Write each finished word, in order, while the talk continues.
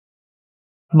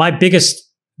My biggest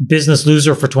business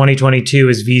loser for 2022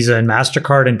 is Visa and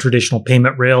MasterCard and traditional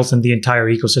payment rails and the entire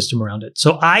ecosystem around it.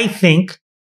 So I think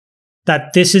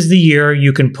that this is the year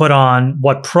you can put on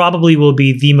what probably will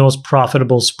be the most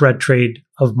profitable spread trade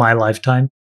of my lifetime,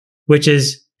 which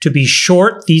is to be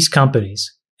short these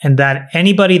companies, and that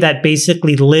anybody that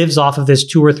basically lives off of this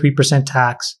 2 or 3%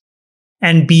 tax,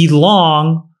 and be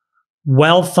long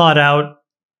well thought out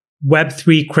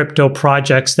Web3 crypto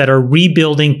projects that are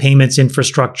rebuilding payments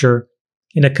infrastructure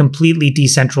in a completely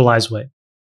decentralized way.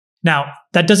 Now,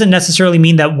 that doesn't necessarily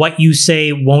mean that what you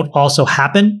say won't also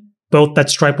happen, both that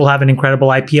Stripe will have an incredible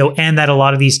IPO and that a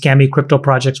lot of these scammy crypto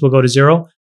projects will go to zero.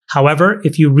 However,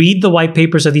 if you read the white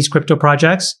papers of these crypto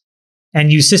projects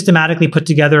and you systematically put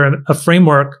together a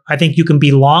framework, I think you can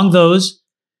be long those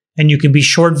and you can be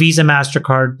short Visa,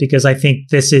 MasterCard, because I think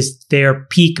this is their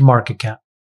peak market cap.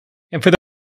 And for